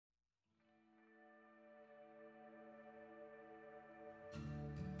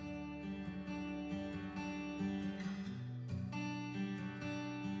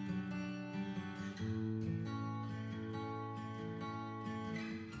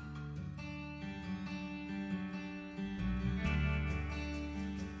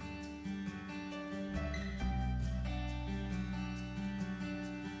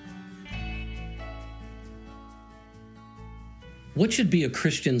What should be a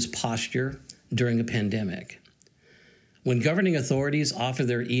Christian's posture during a pandemic? When governing authorities offer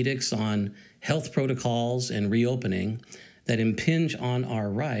their edicts on health protocols and reopening that impinge on our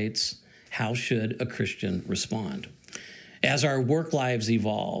rights, how should a Christian respond? As our work lives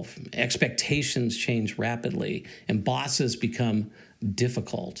evolve, expectations change rapidly, and bosses become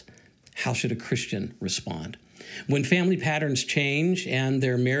difficult, how should a Christian respond? When family patterns change and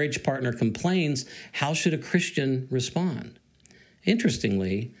their marriage partner complains, how should a Christian respond?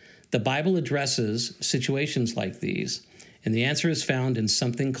 Interestingly, the Bible addresses situations like these, and the answer is found in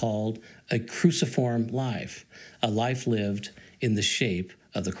something called a cruciform life, a life lived in the shape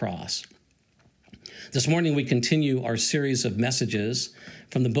of the cross. This morning, we continue our series of messages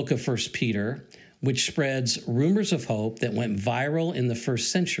from the book of 1 Peter, which spreads rumors of hope that went viral in the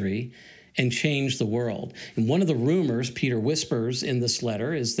first century and changed the world. And one of the rumors Peter whispers in this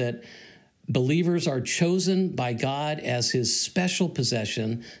letter is that believers are chosen by God as his special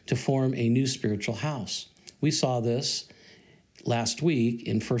possession to form a new spiritual house. We saw this last week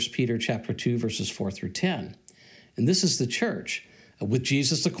in 1 Peter chapter 2, verses 4 through 10. And this is the church, with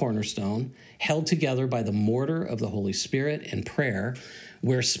Jesus the cornerstone, held together by the mortar of the Holy Spirit and prayer,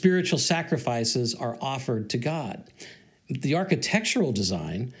 where spiritual sacrifices are offered to God. The architectural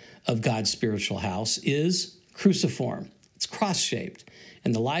design of God's spiritual house is cruciform. It's cross-shaped.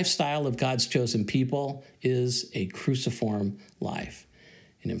 And the lifestyle of God's chosen people is a cruciform life.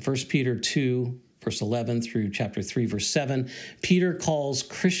 And in 1 Peter 2, verse 11 through chapter 3, verse 7, Peter calls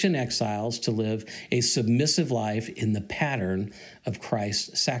Christian exiles to live a submissive life in the pattern of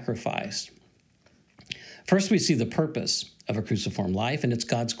Christ's sacrifice. First, we see the purpose of a cruciform life, and it's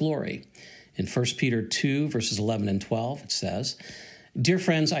God's glory. In 1 Peter 2, verses 11 and 12, it says, "Dear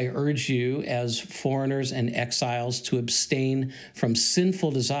friends, I urge you as foreigners and exiles to abstain from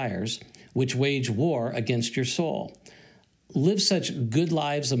sinful desires which wage war against your soul. Live such good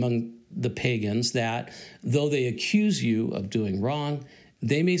lives among the pagans that, though they accuse you of doing wrong,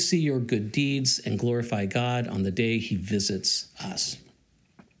 they may see your good deeds and glorify God on the day he visits us."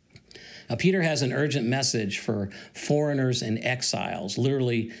 Now, Peter has an urgent message for foreigners and exiles,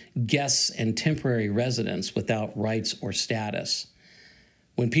 literally guests and temporary residents without rights or status.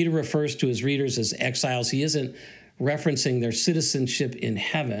 When Peter refers to his readers as exiles, he isn't referencing their citizenship in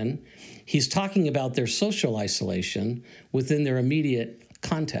heaven. He's talking about their social isolation within their immediate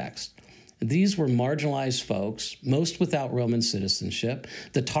context. These were marginalized folks, most without Roman citizenship,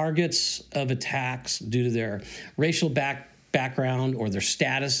 the targets of attacks due to their racial background or their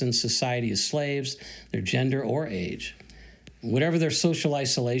status in society as slaves, their gender or age. Whatever their social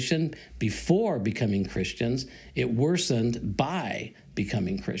isolation before becoming Christians, it worsened by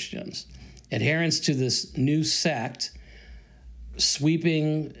becoming Christians. Adherence to this new sect,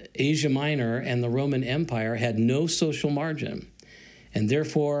 sweeping Asia Minor and the Roman Empire, had no social margin and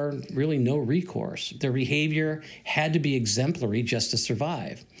therefore really no recourse. Their behavior had to be exemplary just to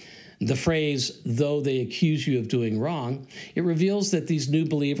survive. The phrase, "though they accuse you of doing wrong," it reveals that these new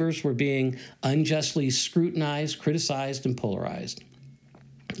believers were being unjustly scrutinized, criticized, and polarized.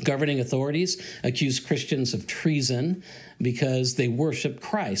 Governing authorities accused Christians of treason because they worshiped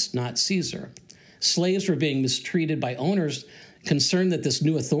Christ, not Caesar. Slaves were being mistreated by owners concerned that this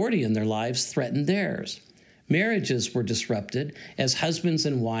new authority in their lives threatened theirs. Marriages were disrupted as husbands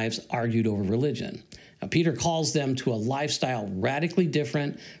and wives argued over religion. Now, Peter calls them to a lifestyle radically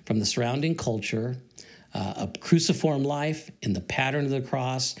different from the surrounding culture, a cruciform life in the pattern of the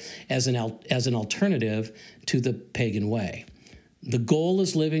cross as an alternative to the pagan way. The goal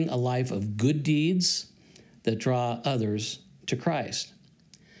is living a life of good deeds that draw others to Christ.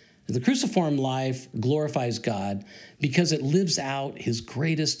 The cruciform life glorifies God because it lives out his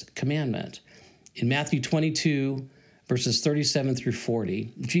greatest commandment. In Matthew 22, verses 37 through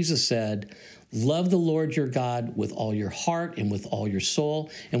 40, Jesus said, "Love the Lord your God with all your heart and with all your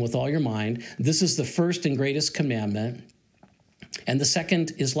soul and with all your mind. This is the first and greatest commandment, and the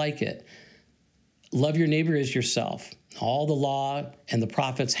second is like it. Love your neighbor as yourself. All the law and the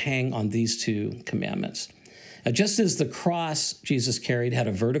prophets hang on these two commandments." Now, just as the cross Jesus carried had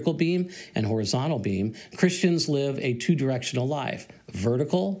a vertical beam and horizontal beam, Christians live a two-directional life.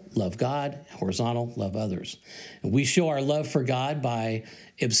 Vertical, love God. Horizontal, love others. And we show our love for God by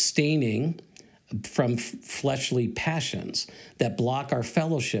abstaining from fleshly passions that block our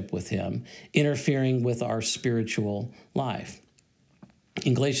fellowship with him, interfering with our spiritual life.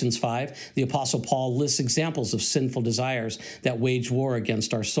 In Galatians 5, the Apostle Paul lists examples of sinful desires that wage war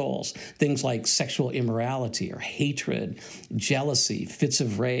against our souls. Things like sexual immorality or hatred, jealousy, fits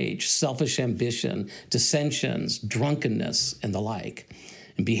of rage, selfish ambition, dissensions, drunkenness, and the like.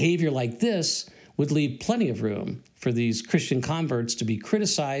 And behavior like this would leave plenty of room for these Christian converts to be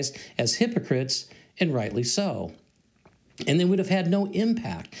criticized as hypocrites, and rightly so. And they would have had no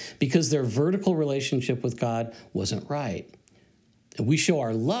impact because their vertical relationship with God wasn't right. We show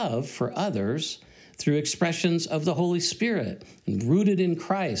our love for others through expressions of the Holy Spirit. And rooted in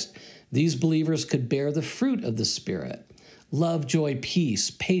Christ, these believers could bear the fruit of the Spirit: love, joy, peace,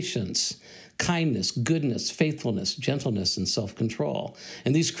 patience, kindness, goodness, faithfulness, gentleness, and self-control.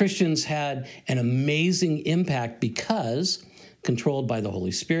 And these Christians had an amazing impact because, controlled by the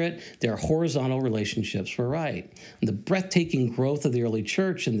Holy Spirit, their horizontal relationships were right. And the breathtaking growth of the early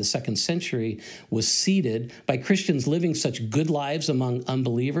church in the 2nd century was seeded by Christians living such good lives among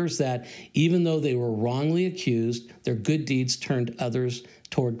unbelievers that even though they were wrongly accused, their good deeds turned others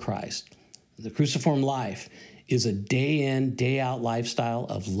toward Christ. The cruciform life is a day-in, day-out lifestyle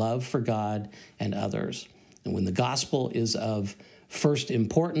of love for God and others. And when the gospel is of first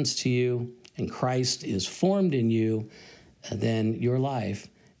importance to you and Christ is formed in you, then your life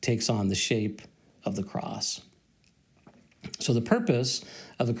takes on the shape of the cross. So the purpose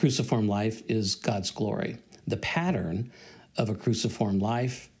of a cruciform life is God's glory. The pattern of a cruciform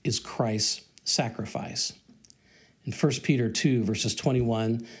life is Christ's sacrifice. In 1 Peter 2, verses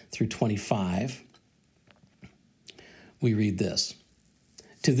 21 through 25, we read this: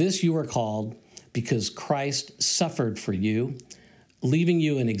 "To this you are called, because Christ suffered for you, leaving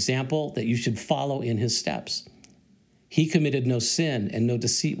you an example that you should follow in his steps. He committed no sin, and no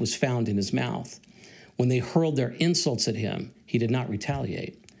deceit was found in his mouth. When they hurled their insults at him, he did not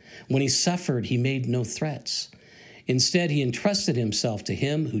retaliate. When he suffered, he made no threats. Instead, he entrusted himself to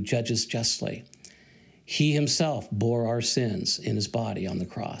him who judges justly. He himself bore our sins in his body on the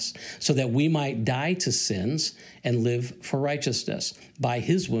cross, so that we might die to sins and live for righteousness. By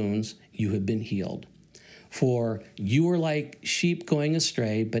his wounds you have been healed. For you were like sheep going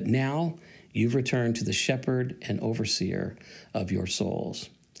astray, but now you've returned to the shepherd and overseer of your souls."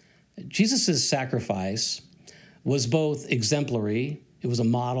 Jesus' sacrifice was both exemplary, it was a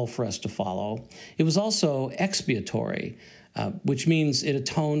model for us to follow. It was also expiatory, which means it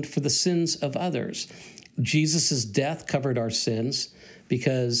atoned for the sins of others. Jesus' death covered our sins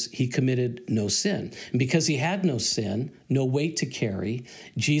because he committed no sin. And because he had no sin, no weight to carry,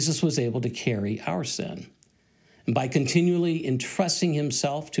 Jesus was able to carry our sin. And by continually entrusting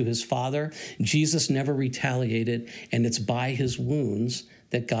himself to his Father, Jesus never retaliated, and it's by his wounds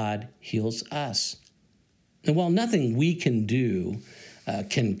that God heals us. And while nothing we can do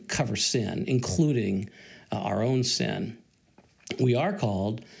can cover sin, including our own sin, we are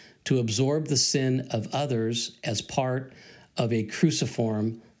called to absorb the sin of others as part of a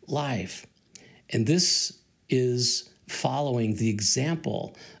cruciform life. And this is following the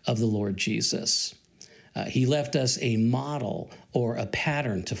example of the Lord Jesus. He left us a model or a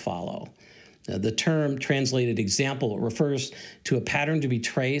pattern to follow. The term translated example refers to a pattern to be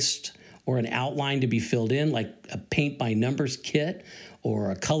traced or an outline to be filled in, like a paint by numbers kit or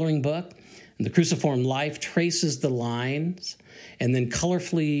a coloring book. And the cruciform life traces the lines and then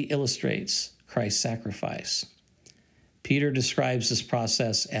colorfully illustrates Christ's sacrifice. Peter describes this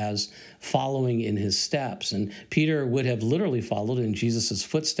process as following in his steps, and Peter would have literally followed in Jesus'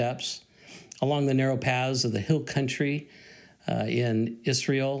 footsteps along the narrow paths of the hill country in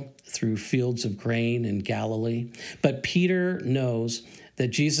Israel, through fields of grain in Galilee. But Peter knows that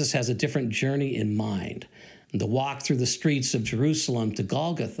Jesus has a different journey in mind, the walk through the streets of Jerusalem to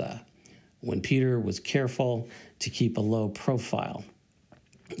Golgotha, when Peter was careful to keep a low profile.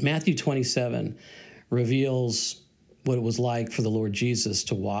 Matthew 27 reveals what it was like for the Lord Jesus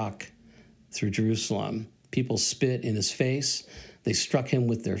to walk through Jerusalem. People spit in his face. They struck him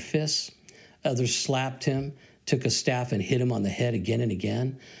with their fists. Others slapped him, took a staff and hit him on the head again and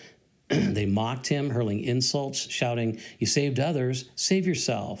again. They mocked him, hurling insults, shouting, "You saved others, save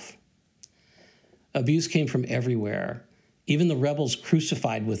yourself." Abuse came from everywhere. Even the rebels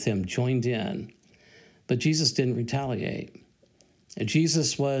crucified with him joined in. But Jesus didn't retaliate. And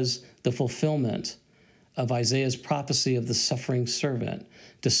Jesus was the fulfillment of Isaiah's prophecy of the suffering servant,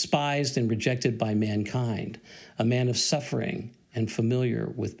 despised and rejected by mankind, a man of suffering and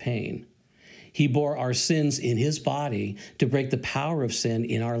familiar with pain. He bore our sins in his body to break the power of sin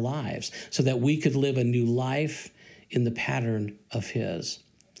in our lives so that we could live a new life in the pattern of his.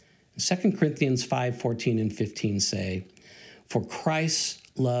 2 Corinthians 5:14 and 15 say, "For Christ's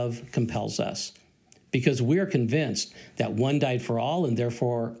love compels us, because we are convinced that one died for all and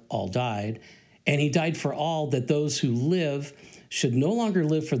therefore all died, and he died for all that those who live should no longer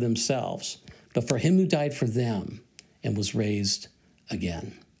live for themselves, but for him who died for them and was raised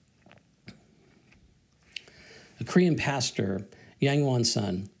again." A Korean pastor, Yang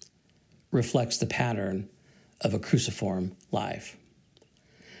Won-sun, reflects the pattern of a cruciform life.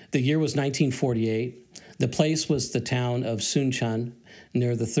 The year was 1948. The place was the town of Suncheon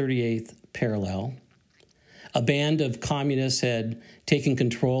near the 38th parallel. A band of communists had taken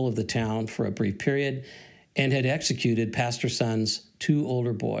control of the town for a brief period and had executed Pastor Sun's two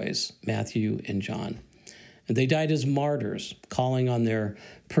older boys, Matthew and John. And they died as martyrs, calling on their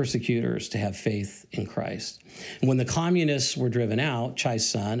persecutors to have faith in Christ. And when the communists were driven out, Chai's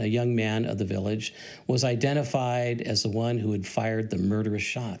son, a young man of the village, was identified as the one who had fired the murderous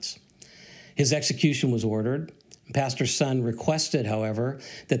shots. His execution was ordered. Pastor Sun requested, however,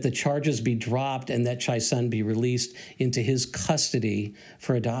 that the charges be dropped and that Chai's son be released into his custody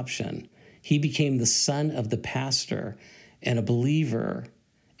for adoption. He became the son of the pastor and a believer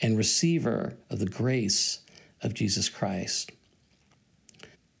and receiver of the grace of Jesus Christ.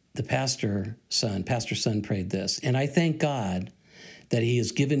 The Pastor Sun prayed this, "And I thank God that he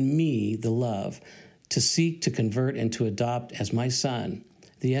has given me the love to seek to convert and to adopt as my son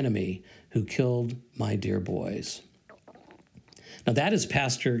the enemy who killed my dear boys." Now that is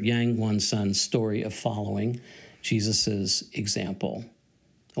Pastor Yang Won-sun's story of following Jesus' example.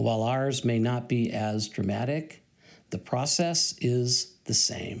 While ours may not be as dramatic, the process is the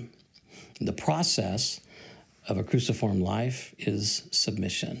same. The process of a cruciform life is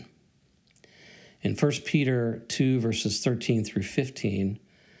submission. In 1 Peter 2, verses 13 through 15,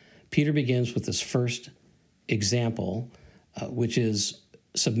 Peter begins with this first example, which is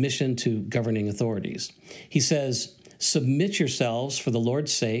submission to governing authorities. He says, "Submit yourselves for the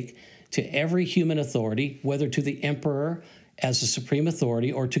Lord's sake to every human authority, whether to the emperor as the supreme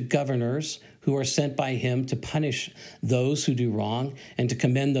authority or to governors who are sent by him to punish those who do wrong and to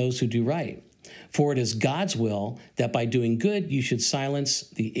commend those who do right. For it is God's will that by doing good you should silence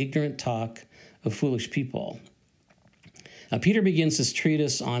the ignorant talk of foolish people." Now, Peter begins this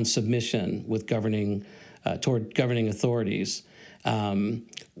treatise on submission with toward governing authorities,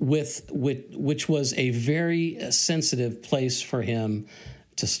 which was a very sensitive place for him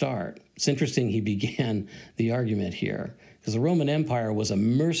to start. It's interesting he began the argument here, because the Roman Empire was a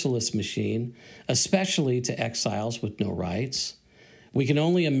merciless machine, especially to exiles with no rights. We can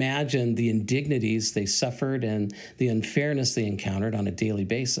only imagine the indignities they suffered and the unfairness they encountered on a daily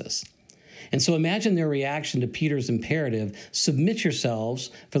basis. And so imagine their reaction to Peter's imperative, "Submit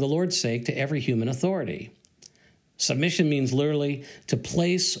yourselves for the Lord's sake to every human authority." Submission means literally to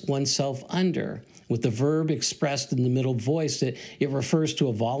place oneself under. With the verb expressed in the middle voice, it refers to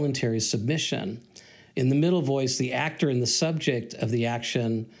a voluntary submission. In the middle voice, the actor and the subject of the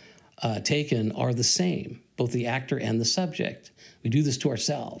action taken are the same, both the actor and the subject. We do this to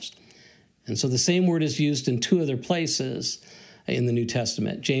ourselves. And so the same word is used in two other places in the New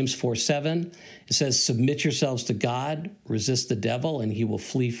Testament. James 4:7, it says, "Submit yourselves to God, resist the devil, and he will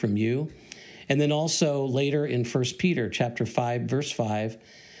flee from you." And then also later in 1 Peter chapter 5, verse 5,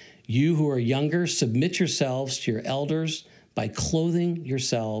 "You who are younger, submit yourselves to your elders by clothing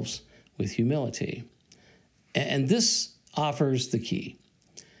yourselves with humility." And this offers the key.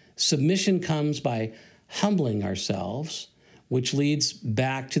 Submission comes by humbling ourselves, which leads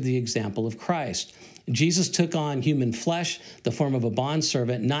back to the example of Christ. Jesus took on human flesh, the form of a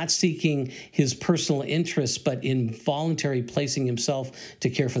bondservant, not seeking his personal interests, but involuntarily placing himself to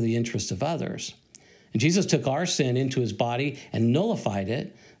care for the interests of others. And Jesus took our sin into his body and nullified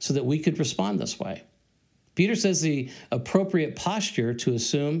it so that we could respond this way. Peter says the appropriate posture to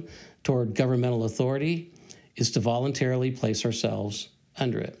assume toward governmental authority is to voluntarily place ourselves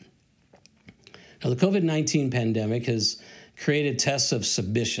under it. Now, the COVID-19 pandemic has created tests of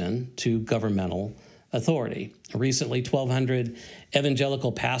submission to governmental authority. Recently, 1,200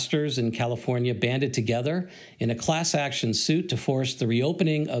 evangelical pastors in California banded together in a class action suit to force the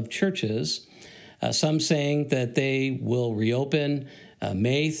reopening of churches, some saying that they will reopen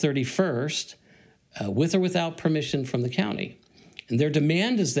May 31st with or without permission from the county. And their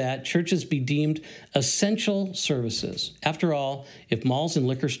demand is that churches be deemed essential services. After all, if malls and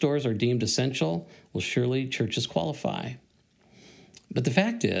liquor stores are deemed essential, well, surely churches qualify. But the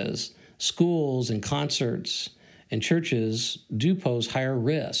fact is, schools and concerts and churches do pose higher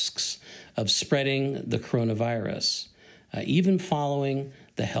risks of spreading the coronavirus, even following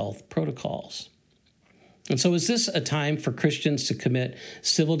the health protocols. And so is this a time for Christians to commit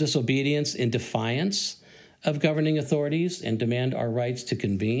civil disobedience in defiance of governing authorities and demand our rights to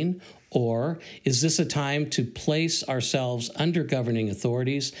convene? Or is this a time to place ourselves under governing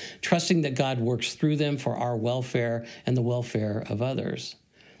authorities, trusting that God works through them for our welfare and the welfare of others?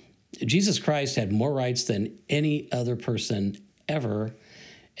 Jesus Christ had more rights than any other person ever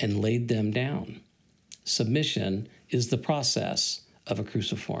and laid them down. Submission is the process of a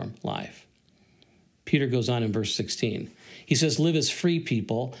cruciform life. Peter goes on in verse 16. He says, live as free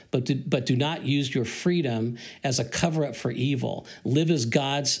people, but do not use your freedom as a cover-up for evil. Live as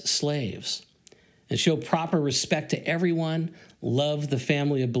God's slaves and show proper respect to everyone. Love the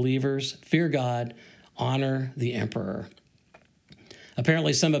family of believers. Fear God. Honor the emperor.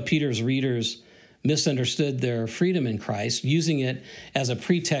 Apparently, some of Peter's readers misunderstood their freedom in Christ, using it as a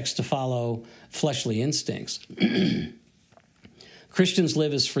pretext to follow fleshly instincts. Christians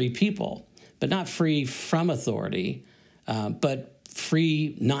live as free people, but not free from authority, but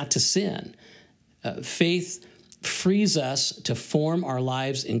free not to sin. Faith frees us to form our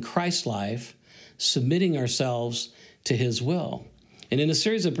lives in Christ's life, submitting ourselves to his will. And in a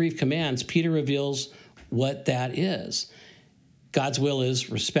series of brief commands, Peter reveals what that is. God's will is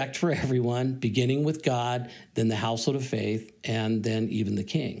respect for everyone, beginning with God, then the household of faith, and then even the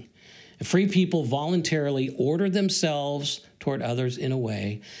king. Free people voluntarily order themselves toward others in a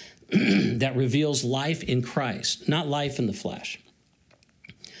way that reveals life in Christ, not life in the flesh.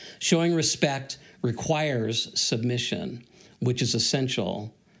 Showing respect requires submission, which is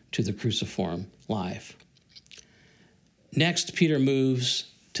essential to the cruciform life. Next, Peter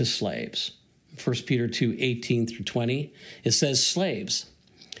moves to slaves. 1 Peter 2:18 through 20, it says, slaves,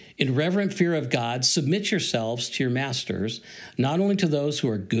 in reverent fear of God, submit yourselves to your masters, not only to those who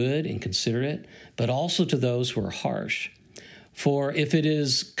are good and considerate, but also to those who are harsh. For it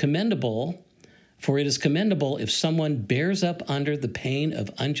is commendable if someone bears up under the pain of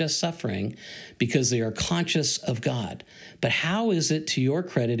unjust suffering because they are conscious of God. But how is it to your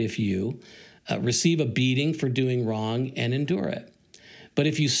credit if you receive a beating for doing wrong and endure it? But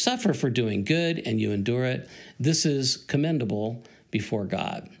if you suffer for doing good and you endure it, this is commendable before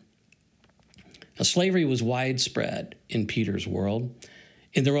God. Now, slavery was widespread in Peter's world.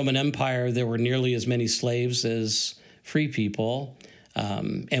 In the Roman Empire, there were nearly as many slaves as free people,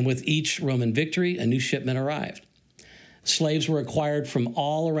 and with each Roman victory, a new shipment arrived. Slaves were acquired from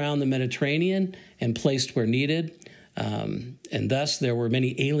all around the Mediterranean and placed where needed, and thus there were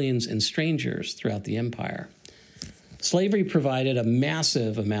many aliens and strangers throughout the empire. Slavery provided a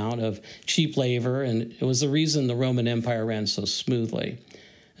massive amount of cheap labor, and it was the reason the Roman Empire ran so smoothly.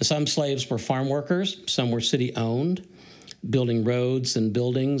 Some slaves were farm workers, some were city-owned, building roads and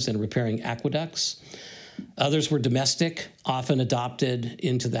buildings and repairing aqueducts. Others were domestic, often adopted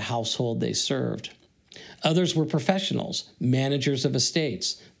into the household they served. Others were professionals, managers of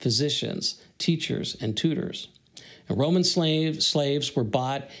estates, physicians, teachers, and tutors. And Roman slaves were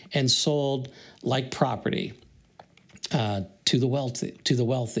bought and sold like property to the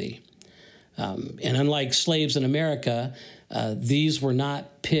wealthy. And unlike slaves in America, these were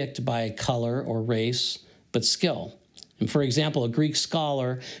not picked by color or race, but skill. And for example, a Greek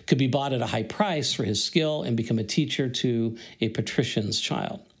scholar could be bought at a high price for his skill and become a teacher to a patrician's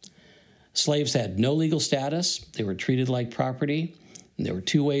child. Slaves had no legal status. They were treated like property. And there were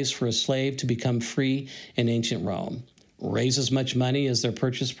two ways for a slave to become free in ancient Rome: raise as much money as their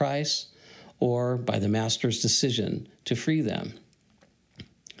purchase price, or by the master's decision to free them.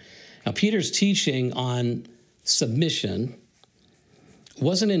 Now, Peter's teaching on submission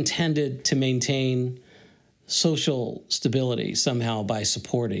wasn't intended to maintain social stability somehow by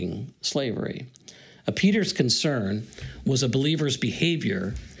supporting slavery. Peter's concern was a believer's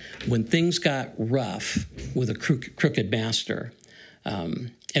behavior when things got rough with a crooked master.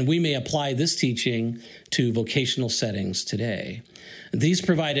 And we may apply this teaching to vocational settings today. These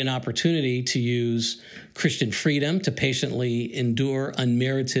provide an opportunity to use Christian freedom to patiently endure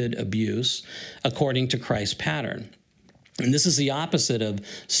unmerited abuse according to Christ's pattern. And this is the opposite of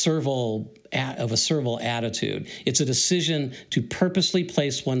a servile attitude. It's a decision to purposely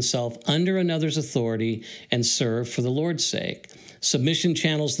place oneself under another's authority and serve for the Lord's sake. Submission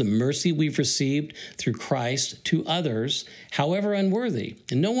channels the mercy we've received through Christ to others, however unworthy.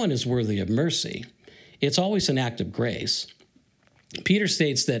 And no one is worthy of mercy. It's always an act of grace. Peter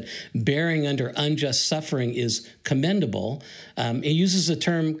states that bearing under unjust suffering is commendable. He uses the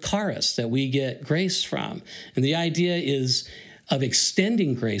term charis, that we get grace from. And the idea is of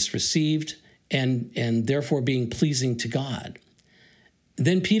extending grace received and therefore being pleasing to God.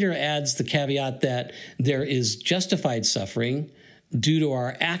 Then Peter adds the caveat that there is justified suffering due to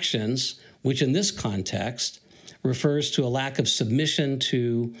our actions, which in this context refers to a lack of submission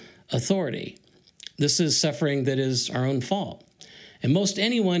to authority. This is suffering that is our own fault. And most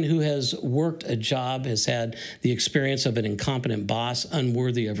anyone who has worked a job has had the experience of an incompetent boss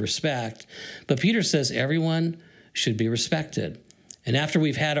unworthy of respect. But Peter says everyone should be respected. And after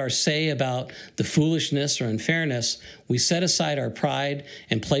we've had our say about the foolishness or unfairness, we set aside our pride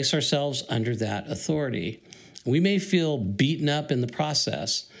and place ourselves under that authority. We may feel beaten up in the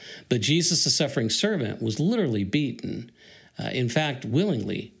process, but Jesus, the suffering servant, was literally beaten. In fact,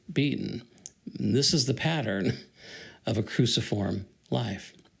 willingly beaten. And this is the pattern of a cruciform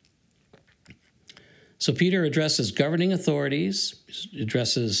life. So Peter addresses governing authorities,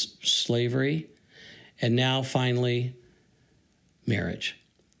 addresses slavery, and now finally, marriage.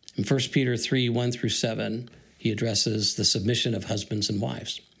 In 1 Peter 3, 1 through 7, he addresses the submission of husbands and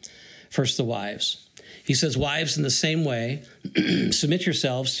wives. First, the wives. He says, wives, in the same way, submit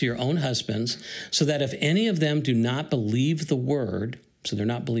yourselves to your own husbands, so that if any of them do not believe the word, so they're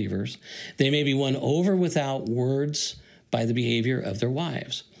not believers, they may be won over without words by the behavior of their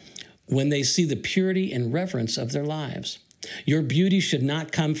wives, when they see the purity and reverence of their lives. Your beauty should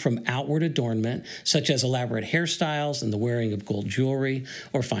not come from outward adornment, such as elaborate hairstyles and the wearing of gold jewelry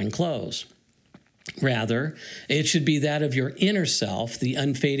or fine clothes. Rather, it should be that of your inner self, the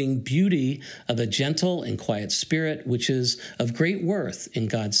unfading beauty of a gentle and quiet spirit, which is of great worth in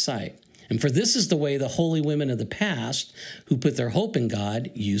God's sight. And for this is the way the holy women of the past, who put their hope in God,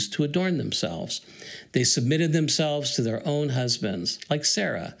 used to adorn themselves. They submitted themselves to their own husbands, like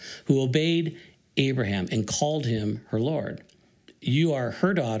Sarah, who obeyed Abraham and called him her Lord. You are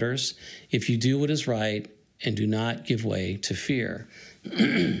her daughters if you do what is right and do not give way to fear.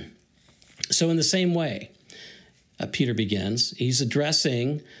 So in the same way, Peter begins, he's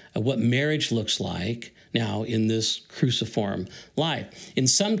addressing what marriage looks like now in this cruciform life. In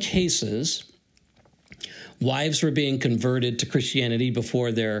some cases, wives were being converted to Christianity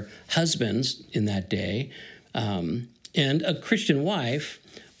before their husbands in that day, and a Christian wife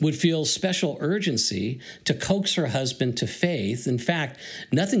would feel special urgency to coax her husband to faith. In fact,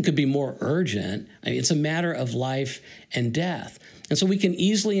 nothing could be more urgent. I mean, it's a matter of life and death. And so we can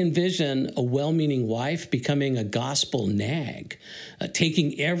easily envision a well-meaning wife becoming a gospel nag,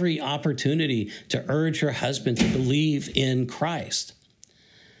 taking every opportunity to urge her husband to believe in Christ.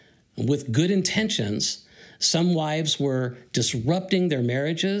 With good intentions, some wives were disrupting their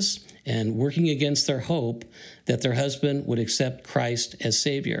marriages and working against their hope that their husband would accept Christ as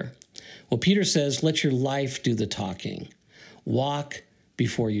Savior. Well, Peter says, let your life do the talking. Walk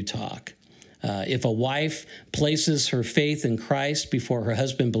before you talk. If a wife places her faith in Christ before her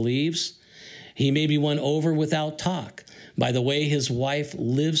husband believes, he may be won over without talk by the way his wife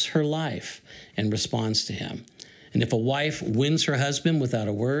lives her life and responds to him. And if a wife wins her husband without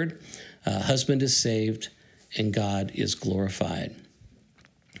a word, husband is saved and God is glorified.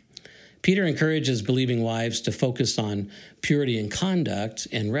 Peter encourages believing wives to focus on purity in conduct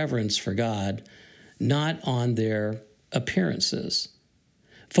and reverence for God, not on their appearances.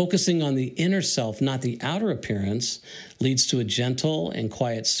 Focusing on the inner self, not the outer appearance, leads to a gentle and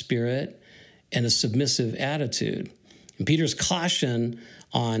quiet spirit and a submissive attitude. And Peter's caution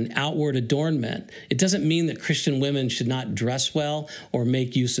on outward adornment, it doesn't mean that Christian women should not dress well or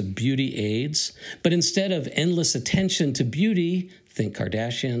make use of beauty aids, but instead of endless attention to beauty, think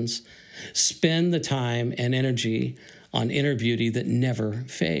Kardashians, spend the time and energy on inner beauty that never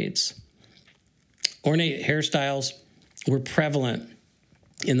fades. Ornate hairstyles were prevalent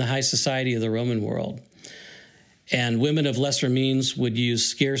in the high society of the Roman world, and women of lesser means would use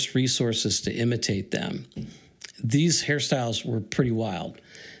scarce resources to imitate them. These hairstyles were pretty wild.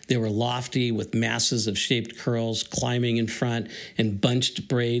 They were lofty with masses of shaped curls climbing in front and bunched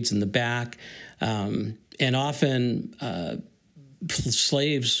braids in the back, and often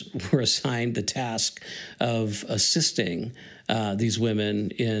slaves were assigned the task of assisting these women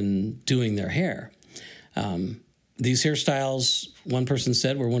in doing their hair. These hairstyles, one person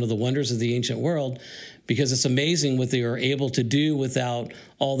said, were one of the wonders of the ancient world because it's amazing what they were able to do without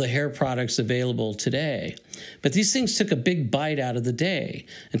all the hair products available today. But these things took a big bite out of the day,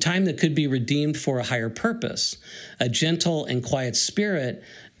 and time that could be redeemed for a higher purpose. A gentle and quiet spirit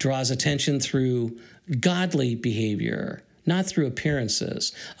draws attention through godly behavior, not through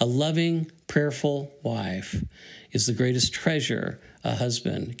appearances. A loving, prayerful wife is the greatest treasure a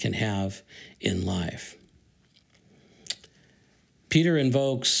husband can have in life. Peter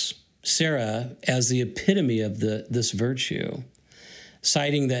invokes Sarah as the epitome of this virtue,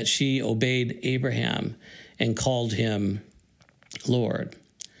 citing that she obeyed Abraham and called him Lord.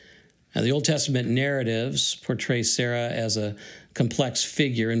 Now, the Old Testament narratives portray Sarah as a complex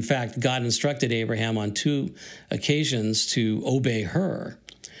figure. In fact, God instructed Abraham on 2 occasions to obey her.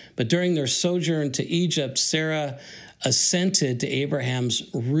 But during their sojourn to Egypt, Sarah assented to Abraham's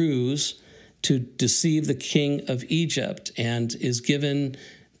ruse to deceive the king of Egypt and is given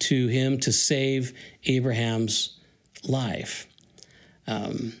to him to save Abraham's life.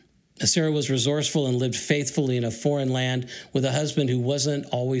 Sarah was resourceful and lived faithfully in a foreign land with a husband who wasn't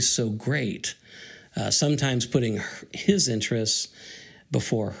always so great. sometimes putting his interests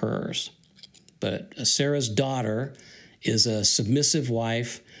before hers. But Sarah's daughter is a submissive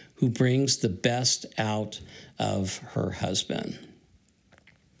wife who brings the best out of her husband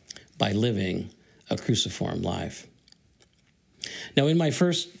by living a cruciform life. Now, in my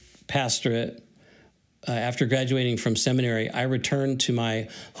first pastorate, after graduating from seminary, I returned to my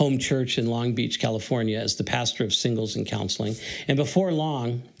home church in Long Beach, California, as the pastor of singles and counseling. And before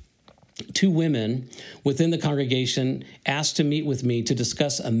long, 2 women within the congregation asked to meet with me to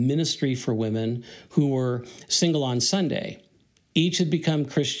discuss a ministry for women who were single on Sunday. Each had become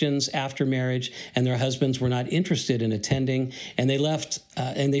Christians after marriage, and their husbands were not interested in attending, and they left,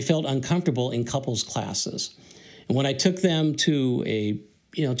 and they felt uncomfortable in couples classes. And when I took them to a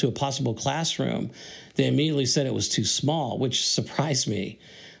possible classroom, they immediately said it was too small, which surprised me.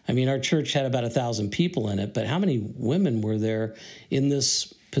 I mean, our church had about 1,000 people in it, but how many women were there in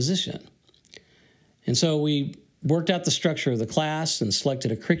this position? And so we worked out the structure of the class and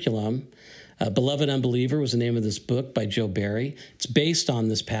selected a curriculum. Beloved Unbeliever was the name of this book by Joe Barry. It's based on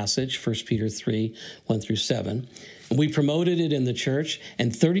this passage, 1 Peter 3, 1-7. And we promoted it in the church,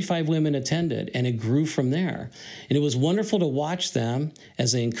 and 35 women attended, and it grew from there. And it was wonderful to watch them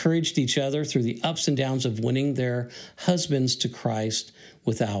as they encouraged each other through the ups and downs of winning their husbands to Christ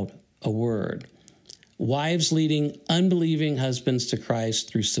without a word. Wives leading unbelieving husbands to Christ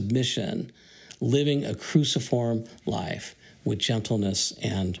through submission, living a cruciform life with gentleness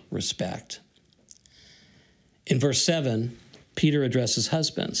and respect. In verse 7, Peter addresses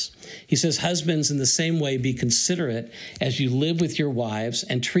husbands. He says, husbands, in the same way, be considerate as you live with your wives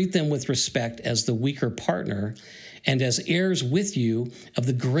and treat them with respect as the weaker partner and as heirs with you of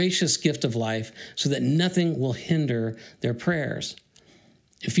the gracious gift of life, so that nothing will hinder their prayers.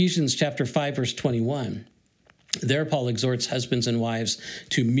 Ephesians chapter 5, verse 21. There, Paul exhorts husbands and wives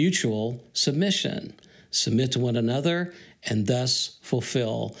to mutual submission. Submit to one another and thus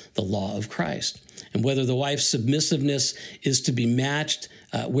fulfill the law of Christ. And whether the wife's submissiveness is to be matched,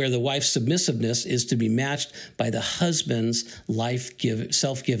 by the husband's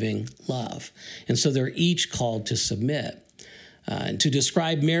self-giving love. And so they're each called to submit. And to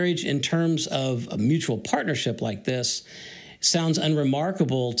describe marriage in terms of a mutual partnership like this sounds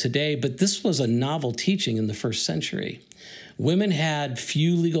unremarkable today, but this was a novel teaching in the first century. Women had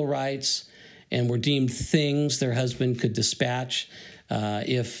few legal rights and were deemed things their husband could dispatch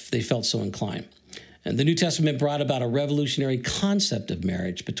if they felt so inclined. And the New Testament brought about a revolutionary concept of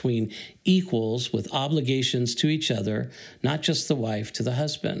marriage between equals with obligations to each other, not just the wife to the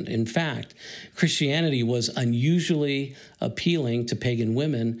husband. In fact, Christianity was unusually appealing to pagan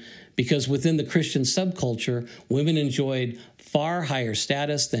women because within the Christian subculture, women enjoyed far higher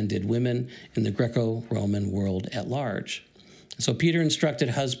status than did women in the Greco-Roman world at large. So Peter instructed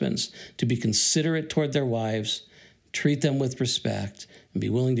husbands to be considerate toward their wives, treat them with respect, and be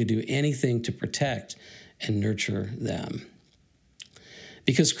willing to do anything to protect and nurture them.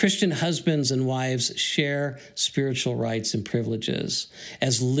 Because Christian husbands and wives share spiritual rights and privileges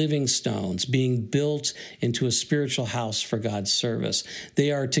as living stones being built into a spiritual house for God's service.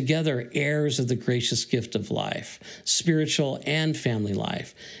 They are together heirs of the gracious gift of life, spiritual and family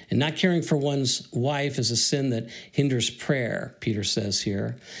life. And not caring for one's wife is a sin that hinders prayer, Peter says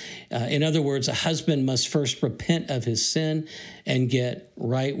here. In other words, a husband must first repent of his sin and get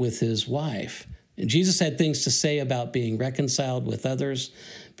right with his wife. Jesus had things to say about being reconciled with others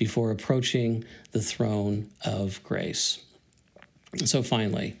before approaching the throne of grace. So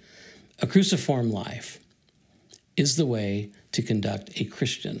finally, a cruciform life is the way to conduct a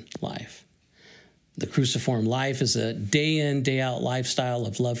Christian life. The cruciform life is a day-in, day-out lifestyle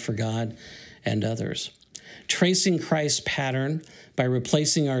of love for God and others. Tracing Christ's pattern by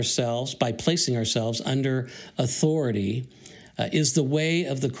placing ourselves under authority is the way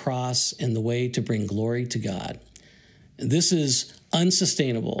of the cross and the way to bring glory to God. This is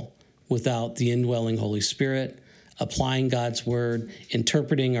unsustainable without the indwelling Holy Spirit, applying God's word,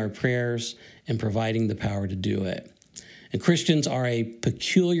 interpreting our prayers, and providing the power to do it. And Christians are a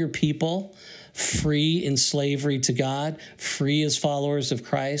peculiar people, free in slavery to God, free as followers of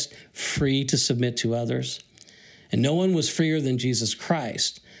Christ, free to submit to others. And no one was freer than Jesus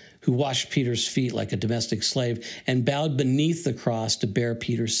Christ, who washed Peter's feet like a domestic slave and bowed beneath the cross to bear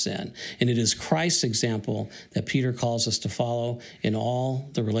Peter's sin. And it is Christ's example that Peter calls us to follow in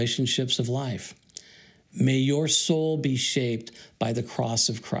all the relationships of life. May your soul be shaped by the cross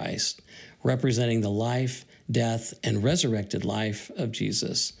of Christ, representing the life, death, and resurrected life of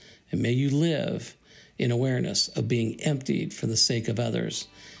Jesus. And may you live in awareness of being emptied for the sake of others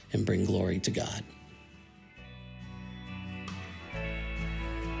and bring glory to God.